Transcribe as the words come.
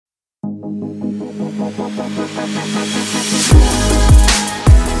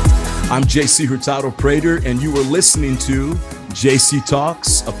I'm JC Hurtado Prater, and you are listening to JC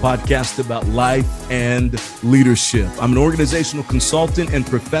Talks, a podcast about life and leadership. I'm an organizational consultant and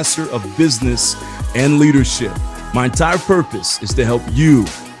professor of business and leadership. My entire purpose is to help you,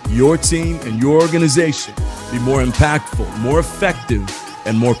 your team, and your organization be more impactful, more effective,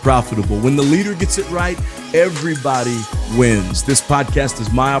 and more profitable. When the leader gets it right, everybody wins. This podcast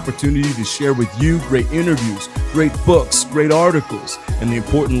is my opportunity to share with you great interviews, great books, great articles, and the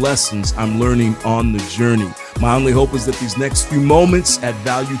important lessons I'm learning on the journey. My only hope is that these next few moments add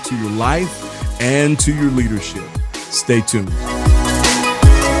value to your life and to your leadership. Stay tuned.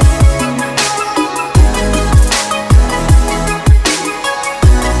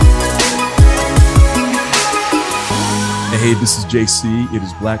 Hey, this is JC. It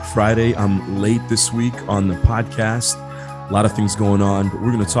is Black Friday. I'm late this week on the podcast. A lot of things going on, but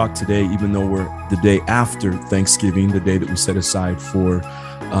we're going to talk today, even though we're the day after Thanksgiving, the day that we set aside for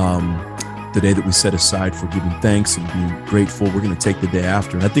giving thanks and being grateful. We're going to take the day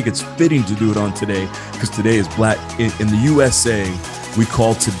after, and I think it's fitting to do it on today because today is Black in the USA. We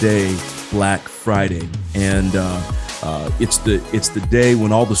call today Black Friday, and it's the day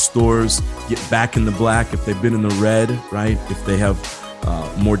when all the stores get back in the black if they've been in the red, right? If they have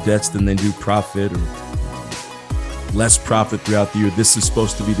more debts than they do profit, or less profit throughout the year. This is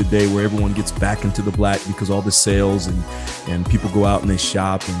supposed to be the day where everyone gets back into the black because all the sales and people go out and they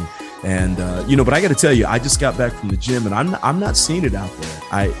shop and but I got to tell you, I just got back from the gym and I'm not seeing it out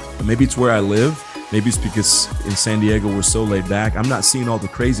there. Maybe it's where I live. Maybe it's because in San Diego we're so laid back. I'm not seeing all the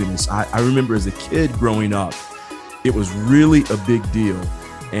craziness. I remember as a kid growing up, it was really a big deal.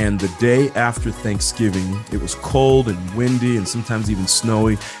 And the day after Thanksgiving, it was cold and windy and sometimes even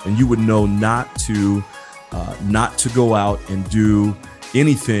snowy. And you would know not to go out and do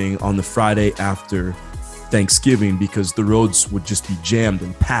anything on the Friday after Thanksgiving because the roads would just be jammed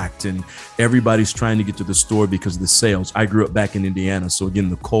and packed and everybody's trying to get to the store because of the sales. I grew up back in Indiana. So again,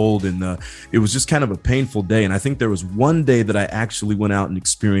 the cold and it was just kind of a painful day. And I think there was one day that I actually went out and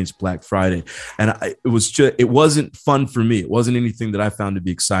experienced Black Friday. And it wasn't fun for me. It wasn't anything that I found to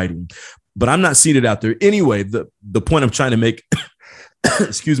be exciting, but I'm not seeing it out there. Anyway, the point I'm trying to make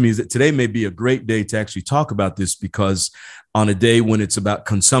excuse me, is that today may be a great day to actually talk about this because on a day when it's about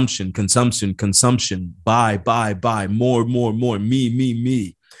consumption, buy, more,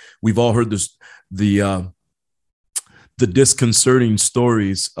 me. We've all heard the disconcerting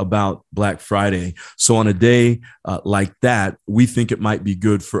stories about Black Friday. So on a day like that, we think it might be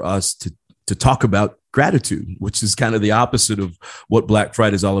good for us to talk about gratitude, which is kind of the opposite of what Black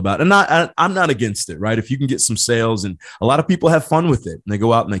Friday is all about. And I'm not against it, right? If you can get some sales, and a lot of people have fun with it, and they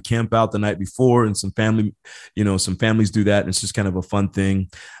go out and they camp out the night before, and some families do that, and it's just kind of a fun thing.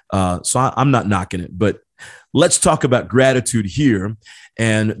 So I'm not knocking it, but let's talk about gratitude here.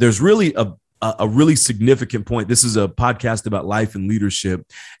 And there's really a really significant point. This is a podcast about life and leadership.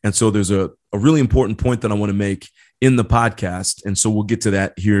 And so there's a really important point that I want to make in the podcast. And so we'll get to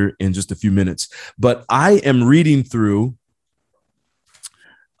that here in just a few minutes. But I am reading through,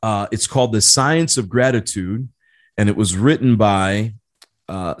 it's called The Science of Gratitude. And it was written by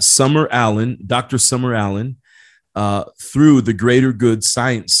Summer Allen, Dr. Summer Allen, through the Greater Good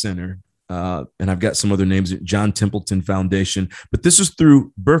Science Center. And I've got some other names, John Templeton Foundation, but this is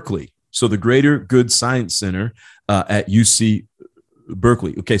through Berkeley. So the Greater Good Science Center at UC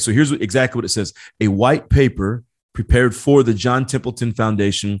Berkeley. Okay, so here's exactly what it says. A white paper prepared for the John Templeton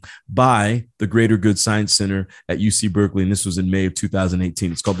Foundation by the Greater Good Science Center at UC Berkeley. And this was in May of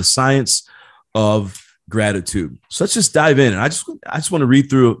 2018. It's called The Science of Gratitude. So let's just dive in. And I just want to read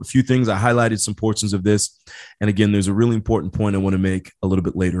through a few things. I highlighted some portions of this. And again, there's a really important point I want to make a little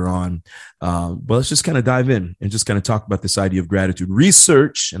bit later on. But let's just kind of dive in and just kind of talk about this idea of gratitude.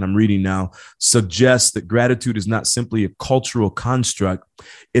 Research, and I'm reading now, suggests that gratitude is not simply a cultural construct.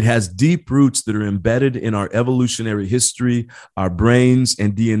 It has deep roots that are embedded in our evolutionary history, our brains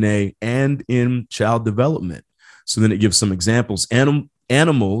and DNA, and in child development. So then it gives some examples.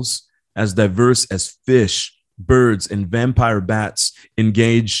 Animals as diverse as fish, birds, and vampire bats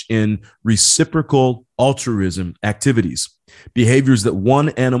engage in reciprocal altruism activities, behaviors that one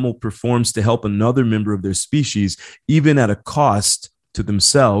animal performs to help another member of their species, even at a cost to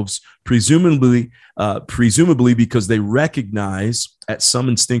themselves, presumably because they recognize at some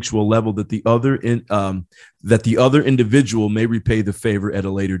instinctual level that the other individual may repay the favor at a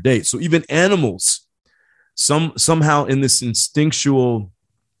later date. So even animals, somehow in this instinctual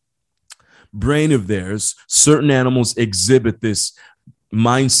brain of theirs, certain animals exhibit this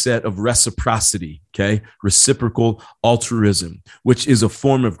mindset of reciprocity, okay? Reciprocal altruism, which is a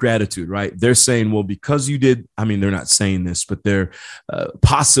form of gratitude, right? They're saying, well, because you did, I mean, they're not saying this, but they're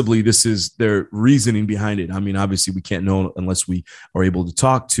possibly this is their reasoning behind it. I mean, obviously we can't know unless we are able to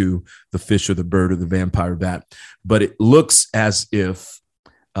talk to the fish or the bird or the vampire bat, but it looks as if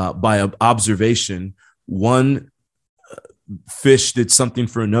by observation, one fish did something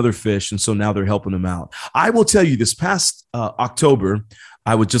for another fish, and so now they're helping them out. I will tell you, this past October,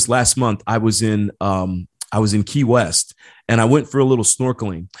 last month, I was in Key West, and I went for a little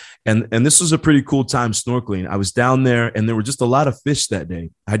snorkeling, and this was a pretty cool time snorkeling. I was down there, and there were just a lot of fish that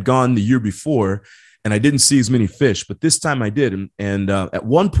day. I'd gone the year before, and I didn't see as many fish, but this time I did. And at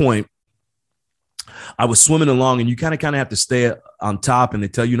one point, I was swimming along, and you kind of have to stay on top, and they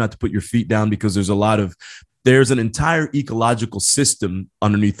tell you not to put your feet down because there's an entire ecological system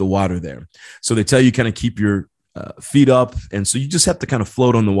underneath the water there. So they tell you kind of keep your feet up. And so you just have to kind of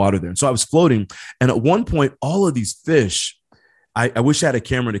float on the water there. And so I was floating. And at one point, all of these fish, I wish I had a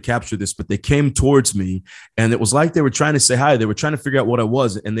camera to capture this, but they came towards me, and it was like they were trying to say hi. They were trying to figure out what I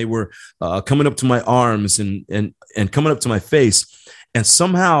was. And they were coming up to my arms and coming up to my face. And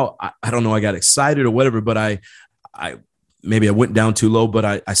somehow, I don't know, I got excited or whatever, but I maybe I went down too low, but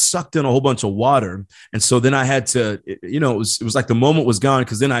I sucked in a whole bunch of water. And so then I had to, it was like the moment was gone.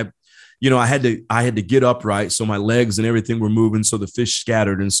 Cause then I had to get upright. So my legs and everything were moving. So the fish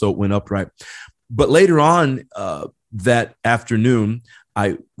scattered. And so it went upright. But later on that afternoon,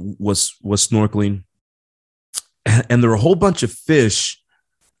 I was snorkeling, and there were a whole bunch of fish.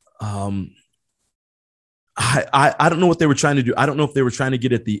 I don't know what they were trying to do. I don't know if they were trying to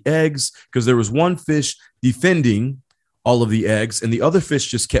get at the eggs, because there was one fish defending all of the eggs, and the other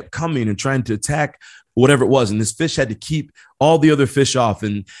fish just kept coming and trying to attack whatever it was. And this fish had to keep all the other fish off.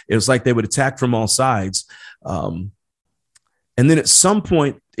 And it was like they would attack from all sides. And then at some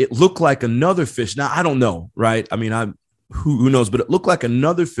point it looked like another fish. Now, I don't know, right? I mean, who knows, but it looked like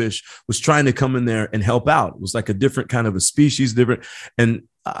another fish was trying to come in there and help out. It was like a different kind of a species, different. And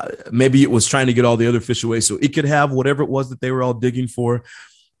maybe it was trying to get all the other fish away so it could have whatever it was that they were all digging for.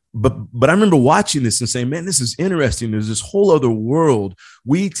 But I remember watching this and saying, man, this is interesting. There's this whole other world.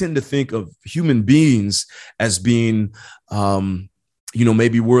 We tend to think of human beings as being,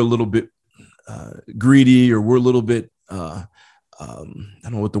 maybe we're a little bit greedy, or we're a little bit, I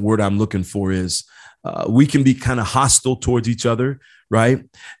don't know what the word I'm looking for is. We can be kind of hostile towards each other, right?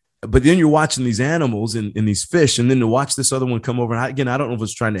 But then you're watching these animals and these fish, and then to watch this other one come over. And I don't know if it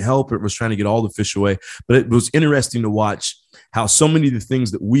was trying to help or it was trying to get all the fish away, but it was interesting to watch how so many of the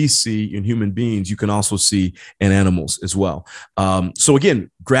things that we see in human beings, you can also see in animals as well. So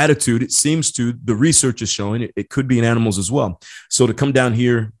again, gratitude, it seems to, the research is showing it could be in animals as well. So to come down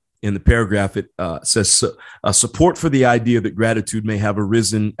here in the paragraph, it says support for the idea that gratitude may have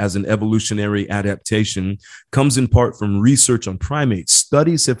arisen as an evolutionary adaptation comes in part from research on primates.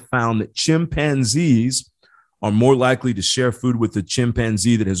 Studies have found that chimpanzees are more likely to share food with the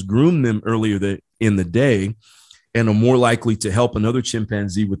chimpanzee that has groomed them earlier in the day, and are more likely to help another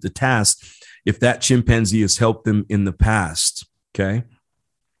chimpanzee with the task if that chimpanzee has helped them in the past. Okay.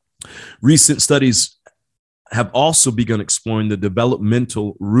 Recent studies have also begun exploring the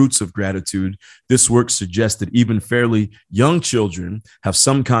developmental roots of gratitude. This work suggests that even fairly young children have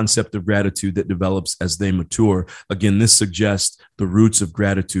some concept of gratitude that develops as they mature. Again, this suggests the roots of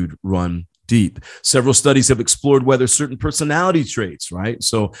gratitude run deep. Several studies have explored whether certain personality traits, right?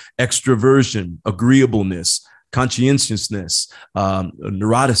 So extroversion, agreeableness, conscientiousness,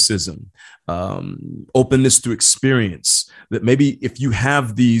 neuroticism, openness to experience, that maybe if you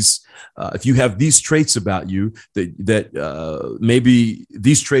have these traits about you, that maybe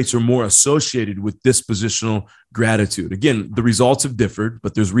these traits are more associated with dispositional gratitude. Again, the results have differed,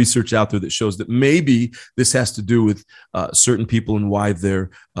 but there's research out there that shows that maybe this has to do with certain people and why they're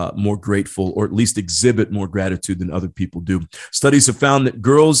more grateful, or at least exhibit more gratitude than other people do. Studies have found that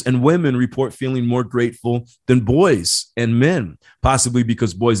girls and women report feeling more grateful than boys and men, possibly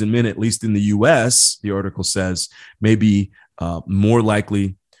because boys and men, at least in the US, the article says, may be more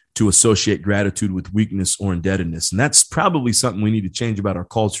likely to associate gratitude with weakness or indebtedness. And that's probably something we need to change about our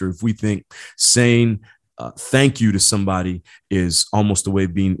culture. If we think saying thank you to somebody is almost a way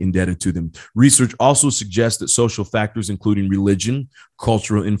of being indebted to them. Research also suggests that social factors, including religion,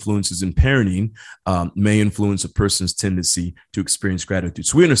 cultural influences, and parenting, may influence a person's tendency to experience gratitude.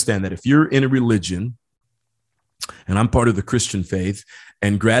 So we understand that if you're in a religion, and I'm part of the Christian faith,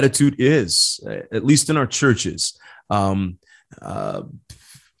 and gratitude is, at least in our churches, I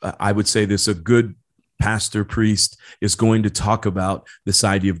would say this, a good pastor, priest is going to talk about this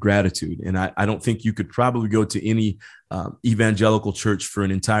idea of gratitude. And I don't think you could probably go to any evangelical church for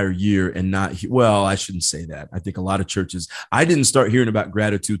an entire year and not, well, I shouldn't say that. I think a lot of churches, I didn't start hearing about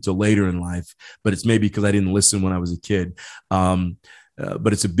gratitude till later in life, but it's maybe because I didn't listen when I was a kid.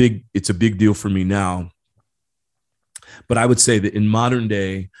 But it's a big deal for me now. But I would say that in modern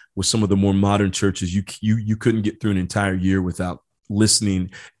day, with some of the more modern churches, you couldn't get through an entire year without listening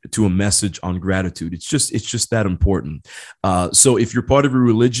to a message on gratitude. It's just that important. So if you're part of a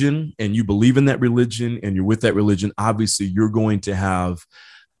religion and you believe in that religion and you're with that religion, obviously you're going to have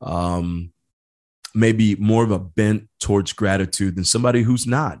maybe more of a bent towards gratitude than somebody who's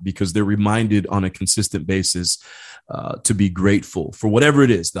not, because they're reminded on a consistent basis to be grateful for whatever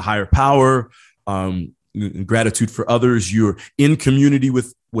it is, the higher power, gratitude for others. You're in community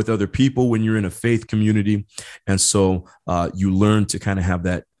with other people when you're in a faith community. And so you learn to kind of have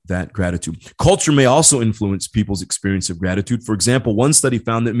that gratitude. Culture may also influence people's experience of gratitude. For example, one study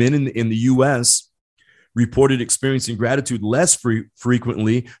found that men in the U.S. reported experiencing gratitude less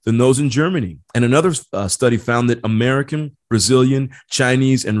frequently than those in Germany. And another study found that American, Brazilian,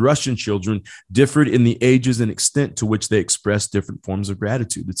 Chinese, and Russian children differed in the ages and extent to which they expressed different forms of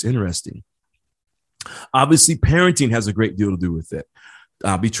gratitude. It's interesting. Obviously, parenting has a great deal to do with it.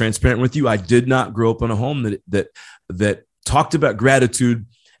 I'll be transparent with you. I did not grow up in a home that talked about gratitude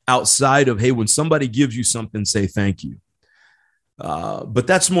outside of, hey, when somebody gives you something, say thank you. But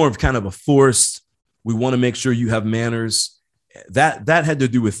that's more of kind of a forced, we want to make sure you have manners. That had to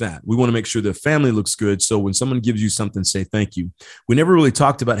do with that. We want to make sure the family looks good. So when someone gives you something, say thank you. We never really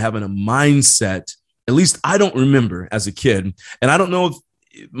talked about having a mindset. At least I don't remember as a kid. And I don't know if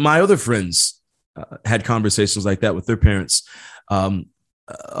my other friends had conversations like that with their parents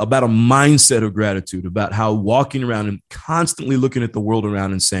about a mindset of gratitude, about how walking around and constantly looking at the world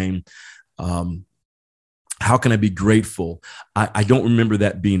around and saying, how can I be grateful? I don't remember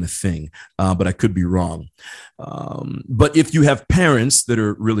that being a thing, but I could be wrong. But if you have parents that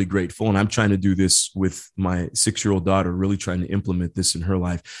are really grateful, and I'm trying to do this with my 6-year-old daughter, really trying to implement this in her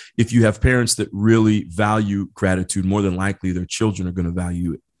life. If you have parents that really value gratitude, more than likely their children are going to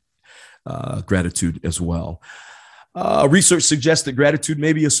value it. Gratitude as well. Research suggests that gratitude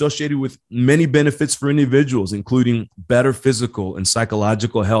may be associated with many benefits for individuals, including better physical and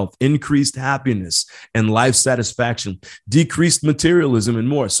psychological health, increased happiness and life satisfaction, decreased materialism, and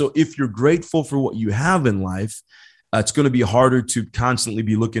more. So if you're grateful for what you have in life, it's going to be harder to constantly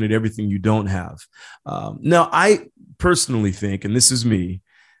be looking at everything you don't have. Now, I personally think, and this is me,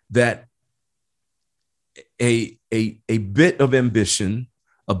 that a bit of ambition,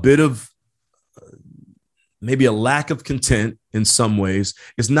 a bit of maybe a lack of content in some ways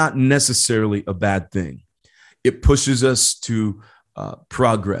is not necessarily a bad thing. It pushes us to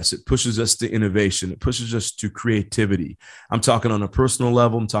progress. It pushes us to innovation. It pushes us to creativity. I'm talking on a personal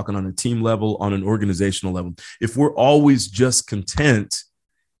level. I'm talking on a team level, on an organizational level. If we're always just content,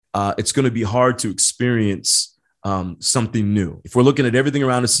 it's going to be hard to experience something new. If we're looking at everything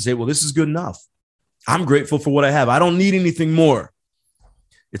around us and say, well, this is good enough. I'm grateful for what I have. I don't need anything more.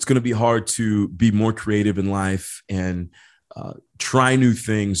 It's going to be hard to be more creative in life and try new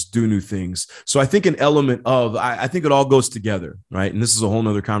things, do new things. So I think an element of, I think it all goes together, right? And this is a whole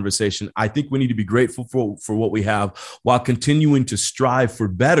nother conversation. I think we need to be grateful for what we have while continuing to strive for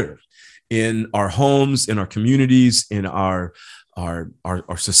better in our homes, in our communities, in our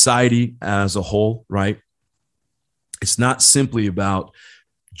society as a whole, right? It's not simply about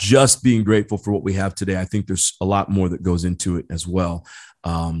just being grateful for what we have today. I think there's a lot more that goes into it as well.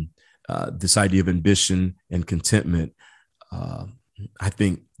 This idea of ambition and contentment, I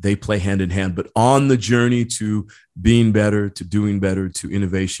think they play hand in hand, but on the journey to being better, to doing better, to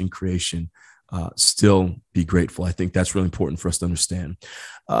innovation, creation, still be grateful. I think that's really important for us to understand.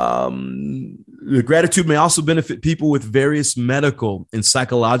 The gratitude may also benefit people with various medical and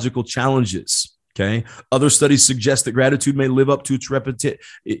psychological challenges. Okay. Other studies suggest that gratitude may live up to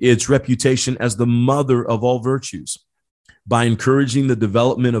its reputation as the mother of all virtues by encouraging the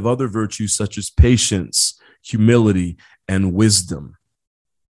development of other virtues such as patience, humility, and wisdom.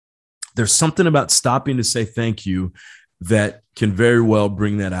 There's something about stopping to say thank you that can very well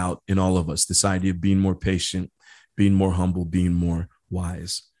bring that out in all of us. This idea of being more patient, being more humble, being more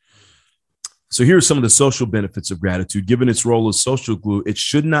wise. So here are some of the social benefits of gratitude. Given its role as social glue, it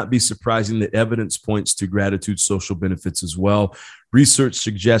should not be surprising that evidence points to gratitude's social benefits as well. Research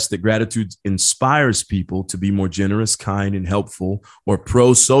suggests that gratitude inspires people to be more generous, kind, and helpful, or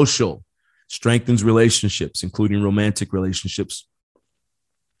pro-social, strengthens relationships, including romantic relationships,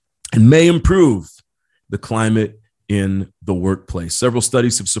 and may improve the climate in the workplace. Several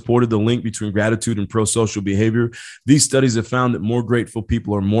studies have supported the link between gratitude and pro-social behavior. These studies have found that more grateful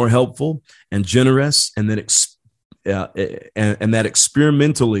people are more helpful and generous, and that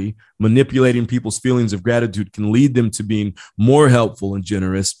experimentally manipulating people's feelings of gratitude can lead them to being more helpful and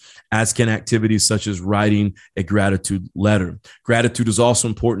generous, as can activities such as writing a gratitude letter. Gratitude is also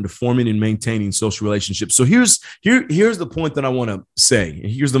important to forming and maintaining social relationships. So here's the point that I want to say.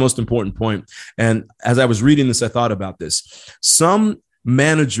 Here's the most important point. And as I was reading this, I thought about this. Some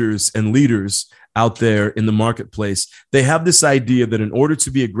managers and leaders out there in the marketplace, they have this idea that in order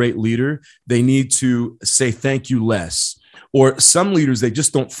to be a great leader, they need to say thank you less. Or some leaders, they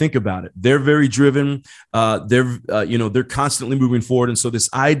just don't think about it. They're very driven. They're constantly moving forward. And so this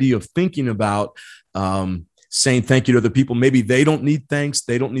idea of thinking about saying thank you to other people, maybe they don't need thanks.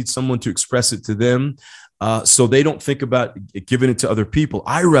 They don't need someone to express it to them. So they don't think about giving it to other people.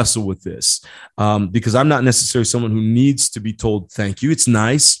 I wrestle with this because I'm not necessarily someone who needs to be told thank you. It's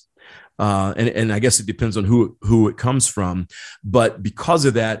nice. And I guess it depends on who it comes from. But because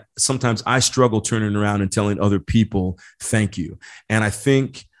of that, sometimes I struggle turning around and telling other people thank you. And I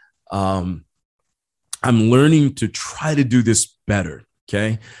think I'm learning to try to do this better.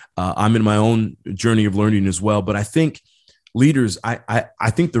 Okay. I'm in my own journey of learning as well. But I think leaders,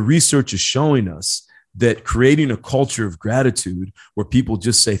 I think the research is showing us that creating a culture of gratitude where people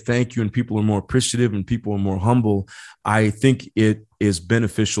just say thank you and people are more appreciative and people are more humble, I think it is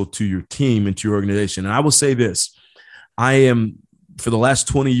beneficial to your team and to your organization. And I will say this, for the last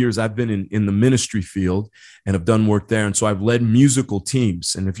 20 years, I've been in the ministry field and have done work there. And so I've led musical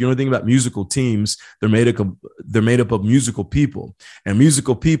teams. And if you know anything about musical teams, they're made up of musical people. And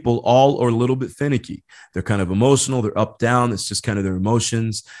musical people all are a little bit finicky. They're kind of emotional. They're up, down. It's just kind of their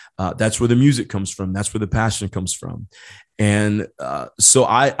emotions. That's where the music comes from. That's where the passion comes from. And so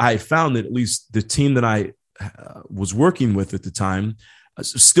I found that at least the team that I was working with at the time,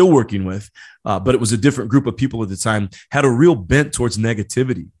 still working with, but it was a different group of people at the time, had a real bent towards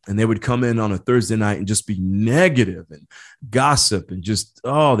negativity. And they would come in on a Thursday night and just be negative and gossip and just,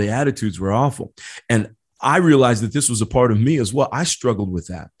 the attitudes were awful. And I realized that this was a part of me as well. I struggled with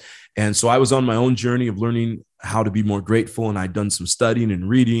that. And so I was on my own journey of learning how to be more grateful. And I'd done some studying and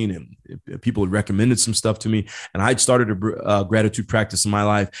reading, and people had recommended some stuff to me. And I'd started a gratitude practice in my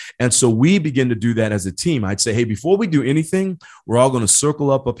life. And so we began to do that as a team. I'd say, hey, before we do anything, we're all going to circle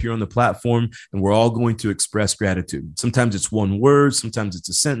up here on the platform and we're all going to express gratitude. Sometimes it's one word. Sometimes it's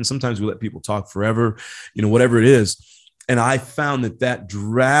a sentence. Sometimes we let people talk forever, whatever it is. And I found that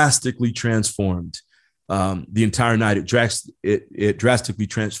drastically transformed the entire night. It drastically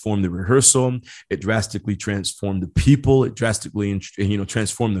transformed the rehearsal. It drastically transformed the people. It drastically,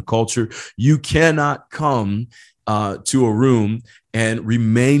 transformed the culture. You cannot come to a room and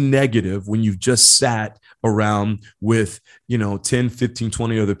remain negative when you've just sat around with, 10, 15,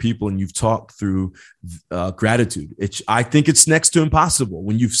 20 other people and you've talked through gratitude. I think it's next to impossible.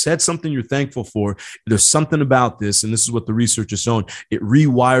 When you've said something you're thankful for, there's something about this, and this is what the research has shown, it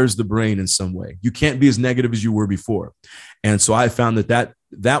rewires the brain in some way. You can't be as negative as you were before. And so I found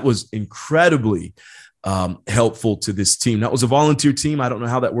that was incredibly helpful to this team. That was a volunteer team. I don't know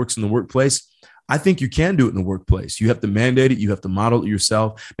how that works in the workplace. I think you can do it in the workplace. You have to mandate it. You have to model it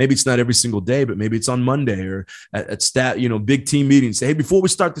yourself. Maybe it's not every single day, but maybe it's on Monday or at big team meetings. Say, hey, before we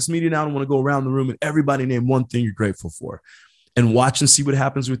start this meeting out, I want to go around the room and everybody name one thing you're grateful for and watch and see what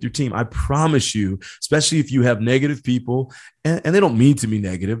happens with your team. I promise you, especially if you have negative people, and they don't mean to be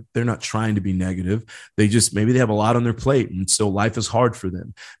negative. They're not trying to be negative. Maybe they have a lot on their plate. And so life is hard for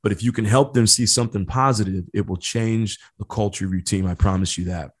them. But if you can help them see something positive, it will change the culture of your team. I promise you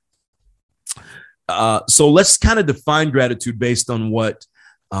that. So let's kind of define gratitude based on what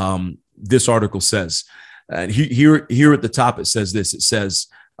this article says. And here at the top, it says this. It says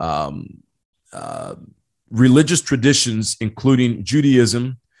religious traditions, including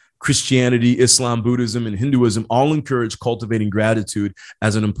Judaism, Christianity, Islam, Buddhism, and Hinduism all encourage cultivating gratitude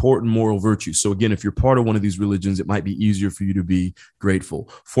as an important moral virtue. So again, if you're part of one of these religions, it might be easier for you to be grateful.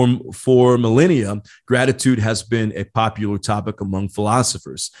 For millennia, gratitude has been a popular topic among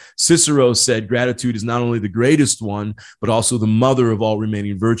philosophers. Cicero said gratitude is not only the greatest one, but also the mother of all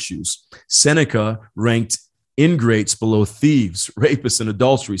remaining virtues. Seneca ranked ingrates below thieves, rapists, and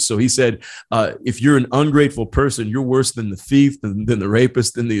adulteries. So he said, if you're an ungrateful person, you're worse than the thief, than the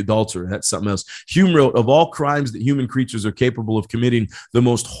rapist, than the adulterer. That's something else. Hume wrote, of all crimes that human creatures are capable of committing, the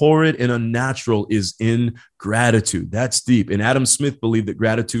most horrid and unnatural is ingratitude. That's deep. And Adam Smith believed that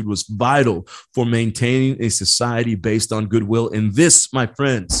gratitude was vital for maintaining a society based on goodwill. And this, my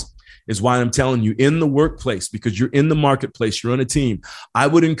friends, is why I'm telling you, in the workplace, because you're in the marketplace, you're on a team, I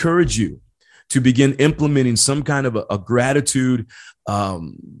would encourage you to begin implementing some kind of a gratitude, a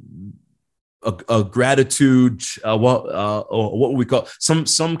gratitude, or what we call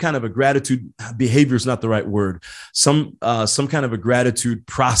some kind of a gratitude behavior is not the right word. Some kind of a gratitude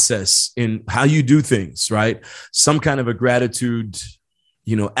process in how you do things, right? Some kind of a gratitude,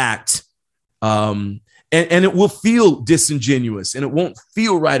 act. And it will feel disingenuous and it won't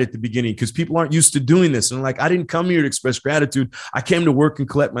feel right at the beginning because people aren't used to doing this. And like, I didn't come here to express gratitude. I came to work and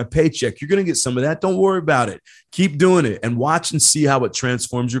collect my paycheck. You're going to get some of that. Don't worry about it. Keep doing it and watch and see how it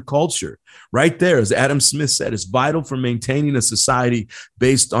transforms your culture. Right there, as Adam Smith said, it's vital for maintaining a society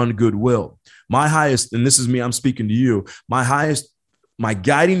based on goodwill. My highest, and this is me, I'm speaking to you, my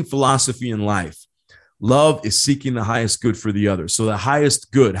guiding philosophy in life, love is seeking the highest good for the other. So the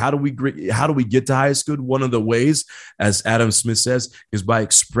highest good, how do we get to highest good? One of the ways, as Adam Smith says, is by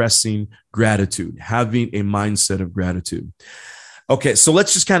expressing gratitude, having a mindset of gratitude. Okay, so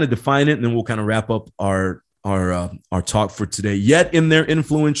let's just kind of define it, and then we'll kind of wrap up our talk for today. Yet in their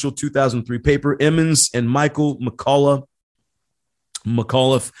influential 2003 paper, Emmons and Michael McAuliffe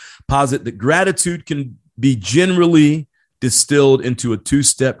posit that gratitude can be generally distilled into a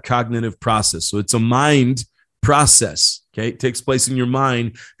two-step cognitive process. So it's a mind process, okay? It takes place in your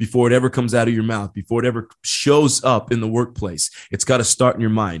mind before it ever comes out of your mouth, before it ever shows up in the workplace. It's got to start in your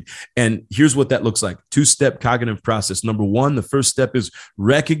mind. And here's what that looks like. Two-step cognitive process. Number one, the first step is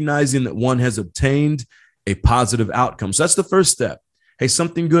recognizing that one has obtained a positive outcome. So that's the first step. Hey,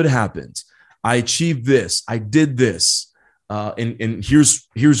 something good happened. I achieved this. I did this. And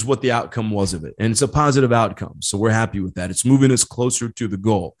here's what the outcome was of it. And it's a positive outcome. So we're happy with that. It's moving us closer to the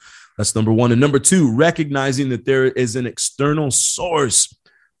goal. That's number one. And number two, recognizing that there is an external source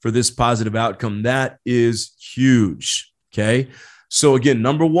for this positive outcome. That is huge. Okay. So again,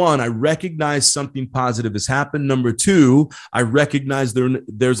 number one, I recognize something positive has happened. Number two, I recognize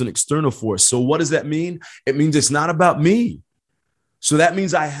there's an external force. So what does that mean? It means it's not about me. So that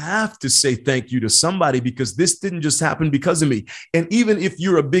means I have to say thank you to somebody because this didn't just happen because of me. And even if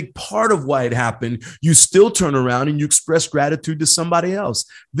you're a big part of why it happened, you still turn around and you express gratitude to somebody else.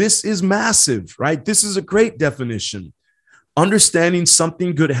 This is massive, right? This is a great definition. Understanding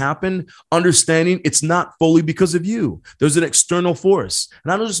something good happened, understanding it's not fully because of you. There's an external force.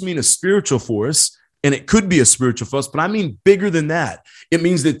 And I don't just mean a spiritual force, and it could be a spiritual force, but I mean bigger than that. It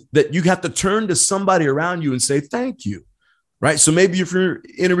means that you have to turn to somebody around you and say thank you. Right. So maybe if you're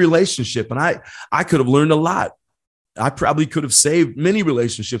in a relationship, and I could have learned a lot. I probably could have saved many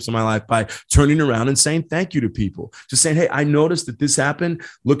relationships in my life by turning around and saying thank you to people. Just saying, hey, I noticed that this happened.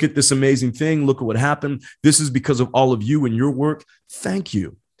 Look at this amazing thing. Look at what happened. This is because of all of you and your work. Thank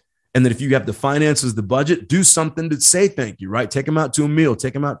you. And then if you have the finances, the budget, do something to say thank you, right? Take them out to a meal,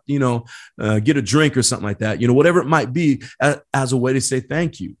 take them out, get a drink or something like that, whatever it might be as a way to say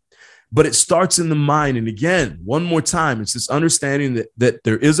thank you. But it starts in the mind. And again, one more time, it's this understanding that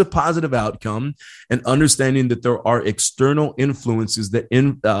there is a positive outcome and understanding that there are external influences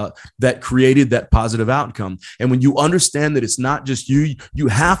that created that positive outcome. And when you understand that it's not just you, you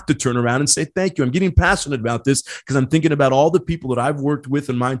have to turn around and say, thank you. I'm getting passionate about this because I'm thinking about all the people that I've worked with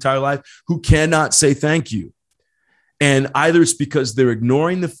in my entire life who cannot say thank you. And either it's because they're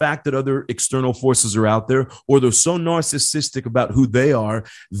ignoring the fact that other external forces are out there, or they're so narcissistic about who they are.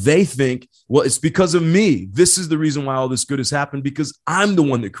 They think, well, it's because of me. This is the reason why all this good has happened because I'm the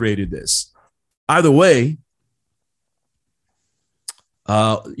one that created this. Either way,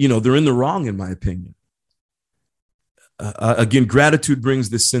 they're in the wrong, in my opinion. Again, gratitude brings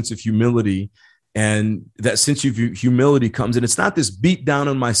this sense of humility. And that sense of humility comes, and it's not this beat down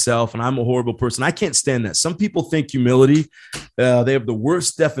on myself and I'm a horrible person. I can't stand that. Some people think humility, they have the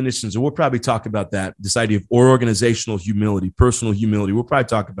worst definitions, and we'll probably talk about that, this idea of organizational humility, personal humility. We'll probably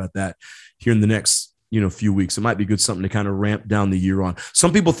talk about that here in the next few weeks. It might be good something to kind of ramp down the year on.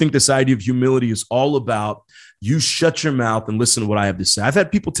 Some people think this idea of humility is all about you shut your mouth and listen to what I have to say. I've had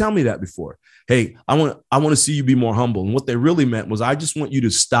people tell me that before. Hey, I want to see you be more humble. And what they really meant was, I just want you to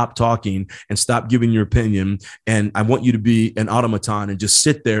stop talking and stop giving your opinion. And I want you to be an automaton and just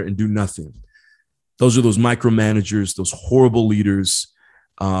sit there and do nothing. Those are those micromanagers, those horrible leaders.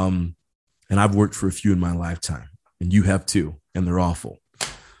 And I've worked for a few in my lifetime, and you have too. And they're awful.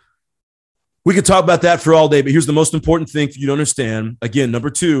 We could talk about that for all day, but here's the most important thing for you to understand. Again, number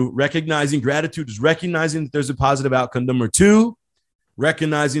two, recognizing gratitude is recognizing that there's a positive outcome. Number two,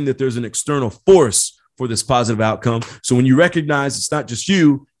 recognizing that there's an external force for this positive outcome. So when you recognize it's not just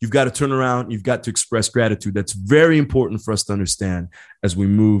you, you've got to turn around, you've got to express gratitude. That's very important for us to understand as we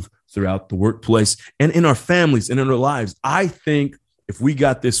move throughout the workplace and in our families and in our lives. I think if we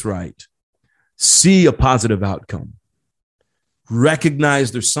got this right, see a positive outcome,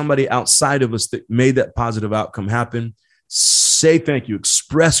 recognize there's somebody outside of us that made that positive outcome happen. Say thank you,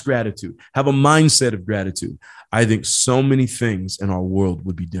 express gratitude, have a mindset of gratitude. I think so many things in our world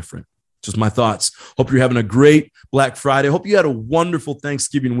would be different. Just my thoughts. Hope you're having a great Black Friday. Hope you had a wonderful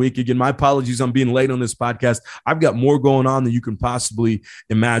Thanksgiving week. Again, my apologies on being late on this podcast. I've got more going on than you can possibly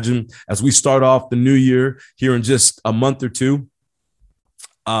imagine. As we start off the new year here in just a month or two,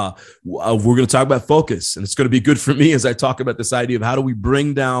 we're going to talk about focus, and it's going to be good for me as I talk about this idea of how do we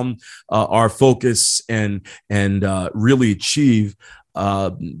bring down our focus and really achieve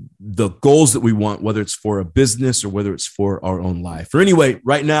the goals that we want, whether it's for a business or whether it's for our own life. Or anyway,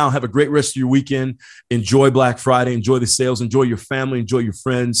 right now, have a great rest of your weekend. Enjoy Black Friday, enjoy the sales, enjoy your family, enjoy your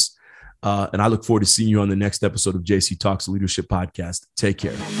friends. And I look forward to seeing you on the next episode of JC Talks Leadership Podcast. Take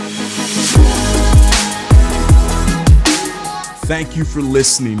care. Thank you for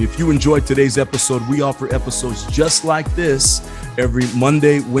listening. If you enjoyed today's episode, we offer episodes just like this every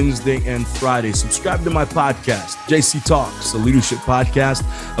Monday, Wednesday, and Friday. Subscribe to my podcast, JC Talks, a leadership podcast,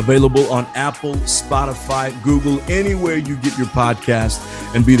 available on Apple, Spotify, Google, anywhere you get your podcast,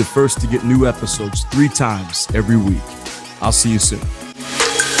 and be the first to get new episodes 3 times every week. I'll see you soon.